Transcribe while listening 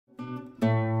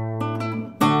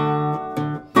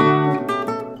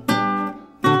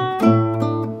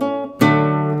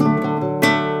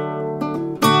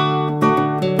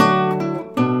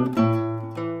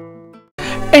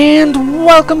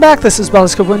welcome back. This is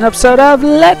Balliscope with an episode of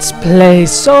Let's Play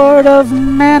Sword of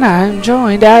Mana. I'm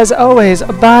joined, as always,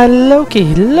 by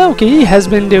Loki. Loki has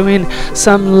been doing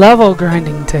some level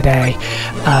grinding today.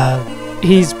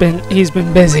 He's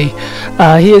been busy.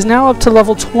 He is now up to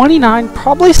level 29,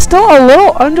 probably still a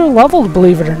little under-leveled,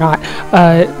 believe it or not.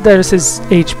 There's his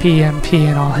HP, MP,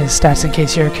 and all his stats in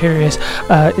case you're curious.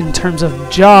 In terms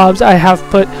of jobs, I have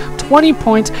put 20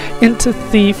 points into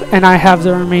Thief, and I have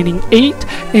the remaining 8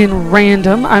 in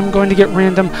Random. I'm going to get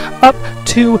Random up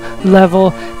to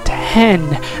level 10.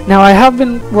 Now, I have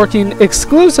been working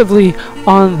exclusively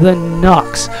on the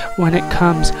Nux when it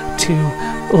comes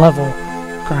to level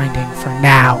grinding for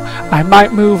now. I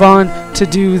might move on to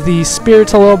do the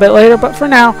spirits a little bit later, but for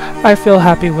now I feel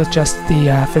happy with just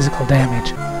the physical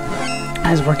damage.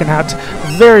 It's working out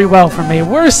very well for me.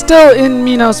 We're still in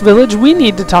Menos Village. We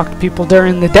need to talk to people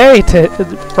during the day,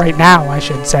 right now I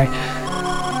should say.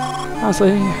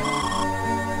 Honestly,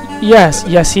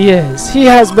 yes he is. He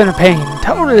has been a pain.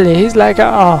 Totally. He's like,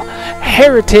 oh,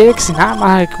 heretics, and I'm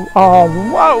like, oh,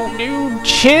 whoa, dude,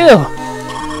 chill.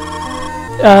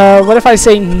 What if I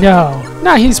say no?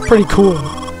 Nah, he's pretty cool.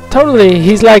 Totally,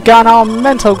 he's like gone all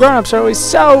mental. Grown-ups are always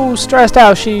so stressed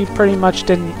out. She pretty much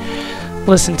didn't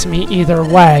listen to me either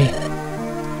way.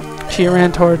 She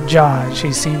ran toward Jadd.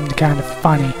 She seemed kind of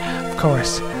funny. Of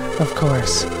course.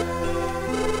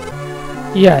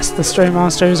 Yes, the stray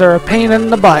monsters are a pain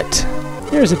in the butt.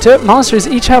 Here's a tip. Monsters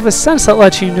each have a sense that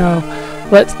lets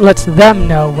them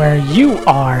know where you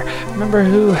are. Remember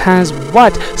who has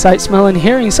what. Sight, smell, and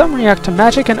hearing. Some react to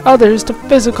magic and others to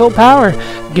physical power.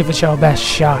 Give it your best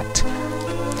shot.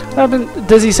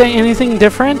 Does he say anything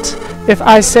different if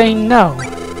I say no?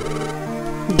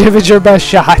 Give it your best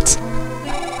shot.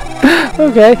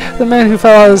 Okay, the man who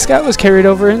fell out of the sky was carried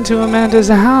over into Amanda's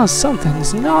house.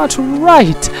 Something's not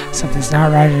right. Something's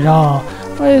not right at all.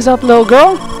 What is up, little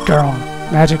girl?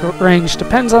 Magic range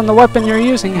depends on the weapon you're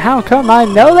using. How come I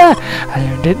know that? I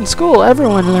learned it in school.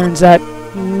 Everyone learns that.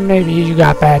 Maybe you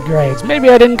got bad grades. Maybe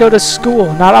I didn't go to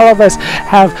school. Not all of us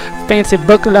have fancy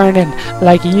book learning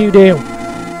like you do.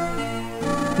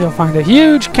 You'll find a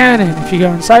huge cannon. If you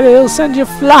go inside it, it'll send you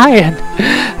flying.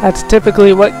 That's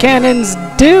typically what cannons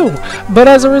do. But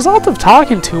as a result of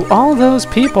talking to all those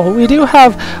people, we do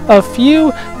have a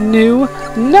few new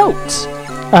notes.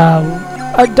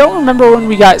 I don't remember when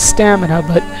we got stamina,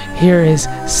 but here is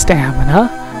stamina.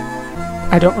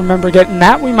 I don't remember getting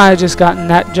that. We might have just gotten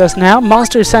that just now.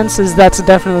 Monster senses, that's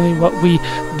definitely what we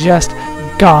just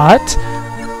got.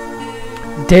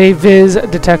 Day Viz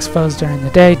detects foes during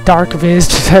the day. Dark Viz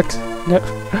detects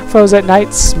foes at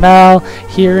night. Smell,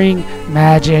 hearing,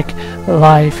 magic,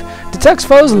 life. Detects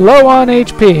foes low on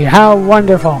HP. How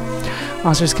wonderful.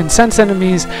 Monsters can sense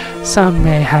enemies. Some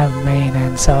may have main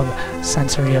and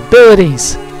sub-sensory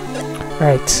abilities.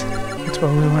 Right. That's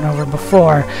what we went over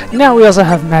before. Now we also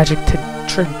have magic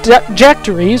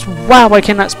trajectories. Wow, I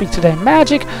cannot speak today.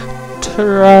 Magic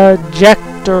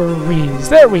trajectories.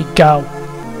 There we go.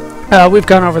 We've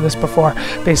gone over this before.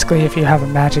 Basically, if you have a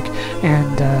magic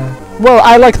and... well,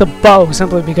 I like the bow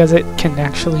simply because it can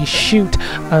actually shoot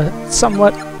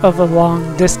somewhat of a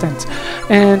long distance.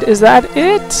 And is that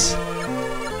it?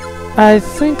 I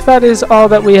think that is all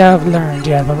that we have learned.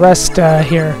 Yeah, the rest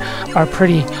here are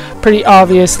pretty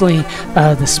obviously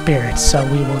the spirits, so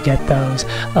we will get those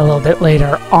a little bit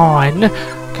later on.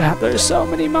 God, there's so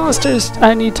many monsters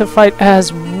I need to fight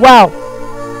as well.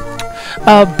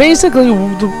 Basically,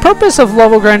 the purpose of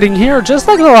level grinding here, just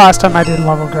like the last time I did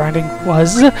level grinding,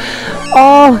 was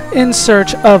all in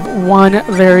search of one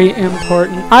very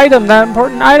important item. That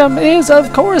important item is,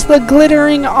 of course, the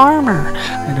glittering armor.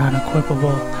 An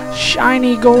unequipable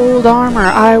shiny gold armor.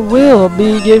 I will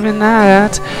be giving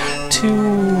that to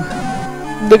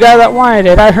the guy that wanted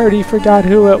it. I heard he forgot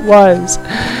who it was,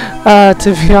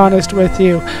 to be honest with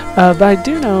you. But I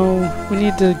do know we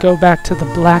need to go back to the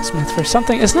blacksmith for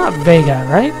something. It's not Vega,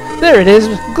 right? There it is.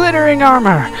 Glittering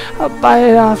armor. I'll buy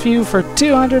it off you for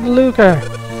 200 lucre.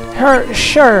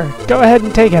 Sure. Go ahead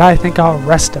and take it. I think I'll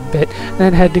rest a bit and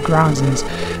then head to Gronz's.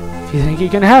 If you think you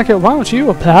can hack it, why don't you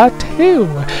apply too?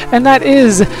 And that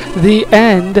is the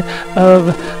end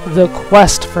of the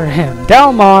quest for him.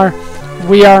 Delmar,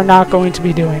 we are not going to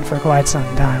be doing for quite some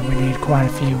time. We need quite a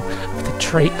few of the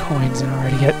trait coins in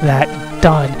order to get that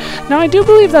done. Now, I do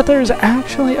believe that there's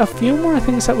actually a few more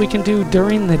things that we can do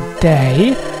during the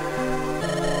day.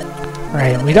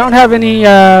 Right, we don't have any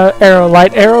arrow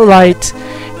light. Arrow light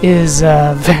is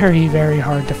very, very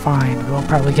hard to find. We'll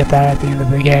probably get that at the end of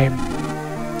the game.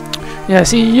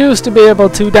 Yes, he used to be able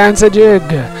to dance a jig.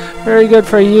 Very good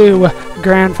for you,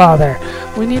 grandfather.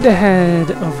 We need to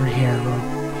head over here. Well,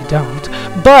 we don't.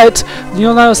 But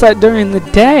you'll notice that during the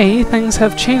day, things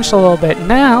have changed a little bit.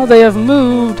 Now they have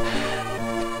moved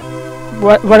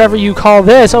whatever you call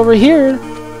this over here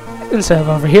instead of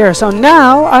over here. So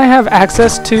now I have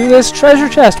access to this treasure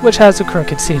chest, which has a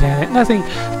crooked seat in it. Nothing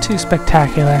too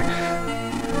spectacular.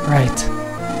 Right.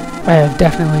 I have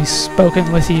definitely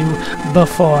spoken with you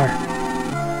before.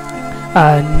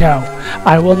 No.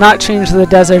 I will not change the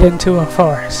desert into a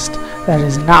forest. That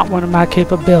is not one of my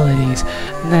capabilities.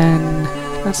 And then,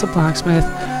 that's the blacksmith.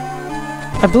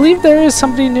 I believe there is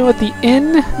somebody new at the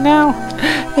inn now.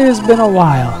 It has been a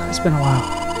while. It's been a while.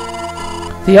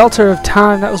 The altar of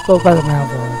time that was built by the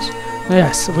Menos Village.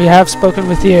 Yes, we have spoken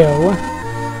with you.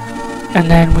 And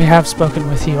then we have spoken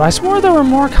with you. I swore there were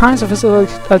more kinds of physical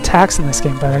attacks in this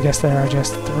game, but I guess there are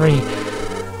just 3.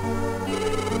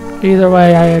 Either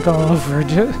way, I go over.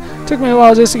 Took me a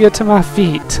while just to get to my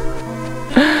feet.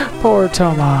 Poor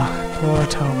Toma. Poor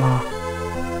Toma.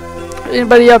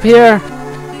 Anybody up here?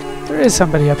 There is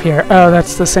somebody up here. Oh,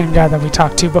 that's the same guy that we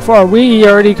talked to before. We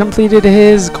already completed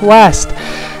his quest.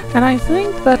 And I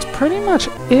think that's pretty much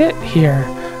it here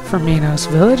for Menos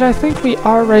Village. I think we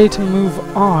are ready to move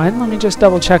on. Let me just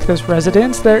double check this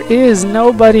residence. There is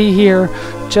nobody here,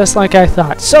 just like I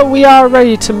thought. So we are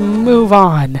ready to move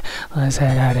on. Let's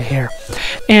head out of here.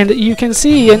 And you can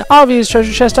see an obvious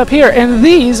treasure chest up here. And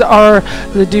these are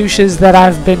the douches that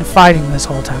I've been fighting this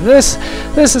whole time. This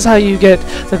is how you get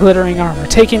the glittering armor.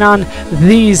 Taking on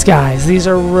these guys. These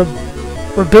are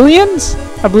rebellions?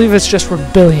 I believe it's just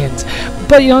rebellions.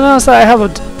 But you'll notice that I have a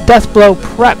death blow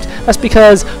prepped. That's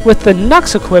because with the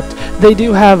Nux equipped, they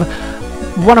do have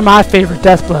one of my favorite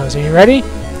death blows. Are you ready?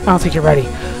 I don't think you're ready.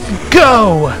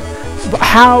 Go!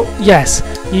 How? Yes.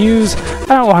 Use,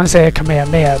 I don't want to say a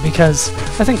Kamehameha because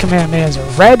I think Kamehamehas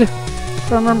are red.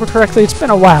 If I remember correctly, it's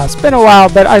been a while. It's been a while,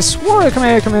 but I swore the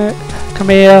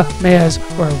Kamehamehas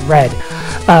were red.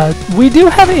 We do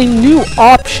have a new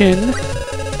option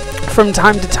from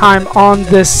time to time on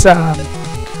this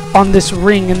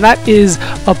ring, and that is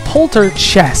a polter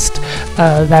chest.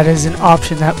 That is an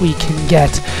option that we can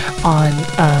get on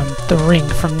the ring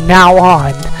from now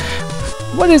on.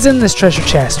 What is in this treasure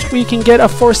chest? We can get a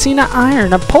Forcina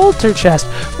iron, a polter chest.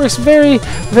 Works very,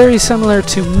 very similar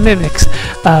to mimics.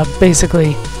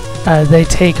 Basically, they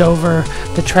take over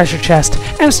the treasure chest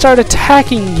and start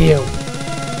attacking you.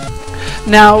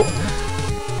 Now,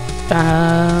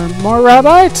 more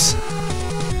rabbits?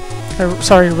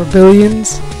 Sorry,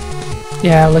 rebellions.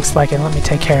 Yeah, looks like it. Let me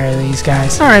take care of these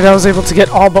guys. Alright, I was able to get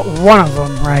all but one of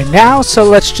them right now, so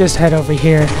let's just head over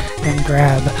here and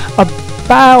grab a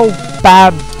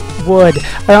baobab wood.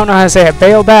 I don't know how to say it.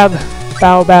 Baobab?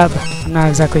 Baobab? I'm not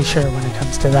exactly sure when it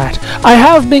comes to that. I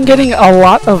have been getting a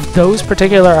lot of those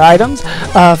particular items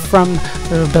from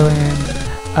the rebellion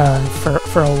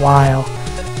for a while.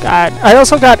 I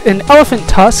also got an elephant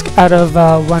tusk out of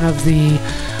one of the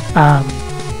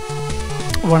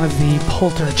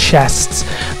polter chests.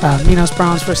 Menos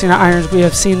bronze, Forcina irons, we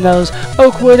have seen those.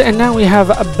 Oak wood, and now we have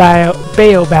a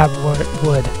baobab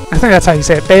wood. I think that's how you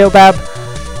say it. Baobab.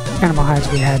 Animal hides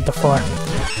we had before.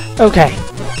 Okay.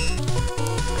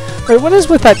 Wait, what is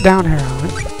with that down arrow?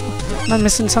 Am I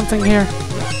missing something here?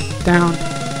 Down.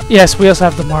 Yes, we also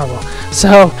have the marble.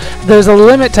 So, there's a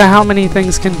limit to how many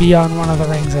things can be on one of the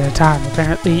rings at a time.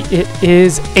 Apparently, it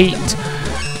is 8.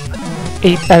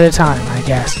 8 at a time, I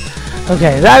guess.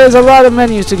 Okay, that is a lot of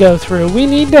menus to go through. We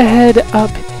need to head up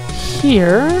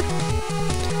here,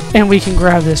 and we can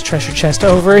grab this treasure chest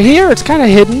over here. It's kind of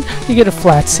hidden. You get a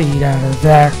flat seed out of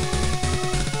there.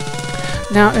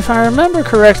 Now, if I remember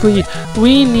correctly,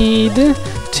 we need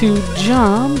to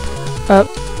jump up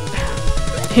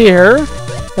here.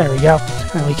 There we go.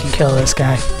 And we can kill this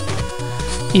guy.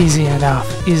 Easy enough.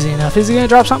 Easy enough. Is he going to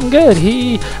drop something good?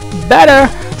 He better.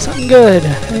 Something good.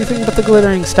 Anything but the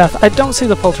glittering stuff. I don't see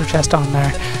the polter chest on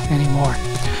there anymore.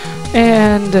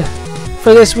 And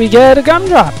for this we get a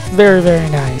gumdrop. Very, very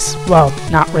nice. Well,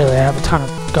 not really. I have a ton of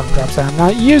gumdrops that I'm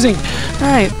not using.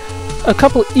 Alright. A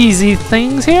couple easy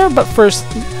things here, but first...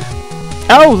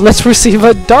 Oh, let's receive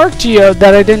a dark geode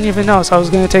that I didn't even know, so I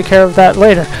was going to take care of that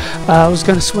later. I was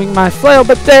going to swing my flail,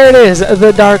 but there it is,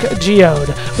 the dark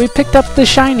geode. We picked up the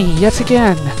shiny yet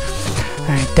again.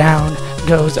 Alright, down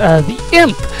goes the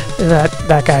imp,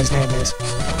 that guy's name is.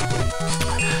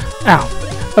 Ow.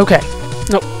 Okay.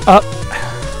 No, up.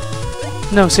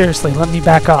 No, seriously, let me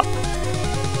back up.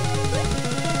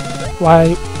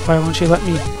 Why won't you let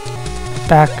me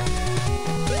back?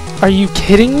 Are you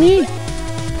kidding me?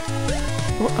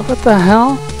 What the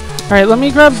hell? Alright, let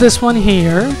me grab this one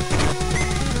here.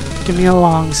 Give me a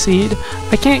long seed.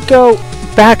 I can't go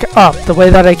back up the way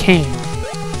that I came.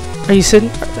 Are you sitting?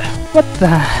 What the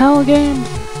hell, game?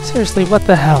 Seriously, what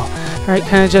the hell? Alright,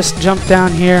 can I just jump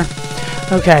down here?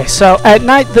 Okay, so at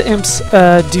night the imps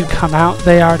do come out.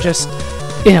 They are just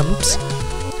imps.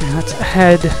 And let's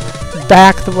head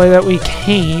back the way that we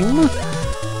came.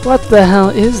 What the hell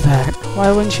is that?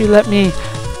 Why wouldn't you let me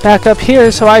back up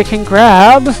here so I can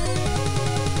grab...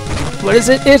 What is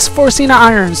it? It's Forcina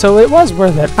iron, so it was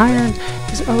worth it. Iron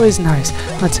is always nice.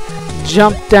 Let's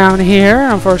jump down here.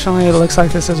 Unfortunately, it looks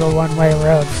like this is a one-way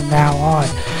road from now on.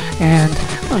 And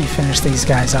let me finish these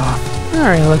guys off.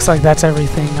 Alright, looks like that's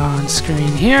everything on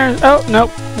screen here. Oh, nope.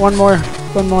 One more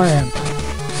imp.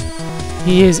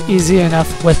 He is easy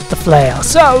enough with the flail.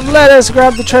 So, let us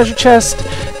grab the treasure chest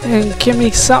and give me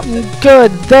something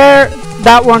good. There,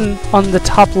 that one on the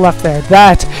top left there.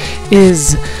 That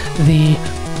is the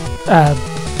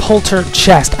polter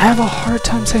chest. I have a hard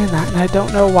time saying that, and I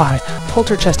don't know why.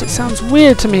 Polter chest. It sounds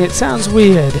weird to me. It sounds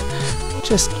weird.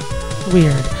 Just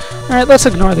weird. Alright, let's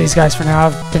ignore these guys for now.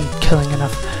 I've been killing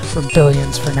enough for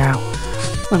billions for now.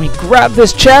 Let me grab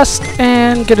this chest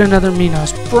and get another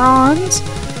Menos bronze.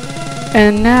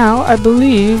 And now I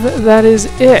believe that is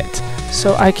it.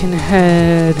 So I can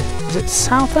head... Is it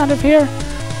south out of here?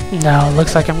 No,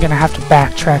 looks like I'm going to have to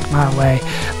backtrack my way.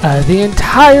 The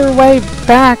entire way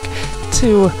back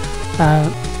to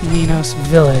Menos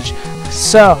Village.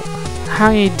 So,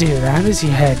 how you do that is you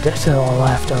head to the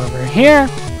left over here.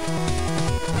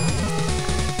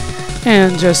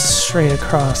 And just straight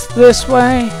across this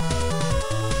way.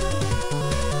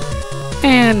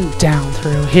 And down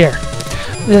through here.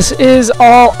 This is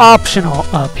all optional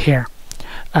up here.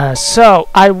 So,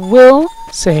 I will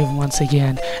save once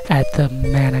again at the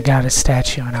Mana Goddess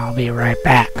statue, and I'll be right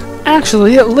back.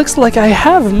 Actually, it looks like I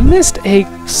have missed a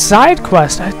side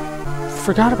quest. I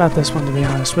forgot about this one, to be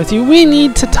honest with you. We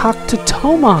need to talk to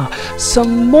Toma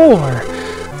some more.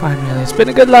 Fine, really. It's been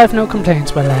a good life, no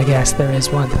complaints, but I guess there is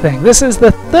one thing. This is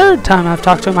the third time I've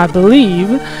talked to him, I believe.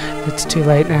 It's too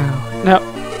late now.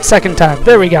 No, second time.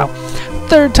 There we go.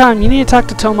 Third time, you need to talk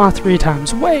to Toma 3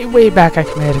 times. Way back I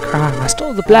committed a crime. I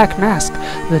stole the black mask,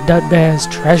 the Dudbear's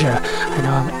treasure. I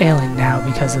know I'm ailing now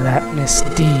because of that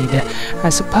misdeed. I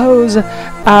suppose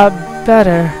I'd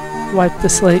better wipe the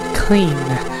slate clean.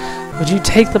 Would you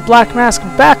take the black mask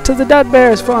back to the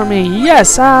Dudbears for me?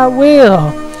 Yes, I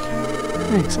will.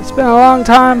 Thanks. It's been a long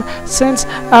time since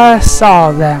I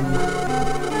saw them.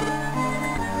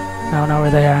 I don't know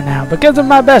where they are now, but give them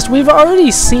my best. We've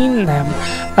already seen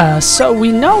them, so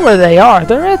we know where they are.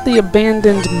 They're at the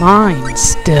abandoned mine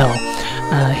still.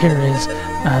 Here is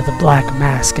the black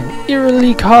mask, an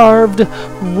eerily carved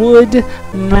wood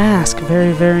mask.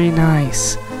 Very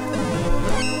nice.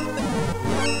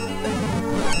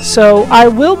 So I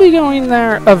will be going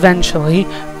there eventually.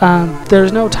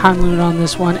 There's no time limit on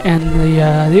this one, and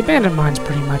the abandoned mine's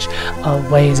pretty much a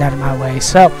ways out of my way.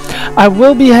 So I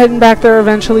will be heading back there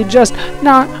eventually, just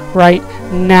not right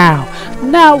now.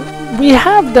 Now, we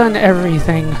have done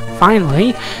everything,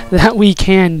 finally, that we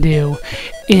can do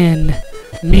in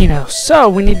Menos. So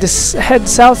we need to head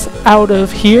south out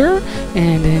of here,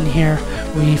 and in here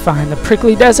we find the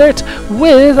prickly desert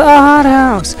with a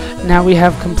hothouse. Now we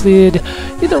have completed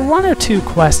either 1 or 2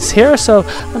 quests here, so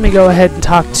let me go ahead and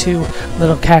talk to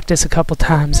Little Cactus a couple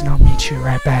times, and I'll meet you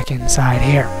right back inside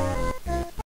here.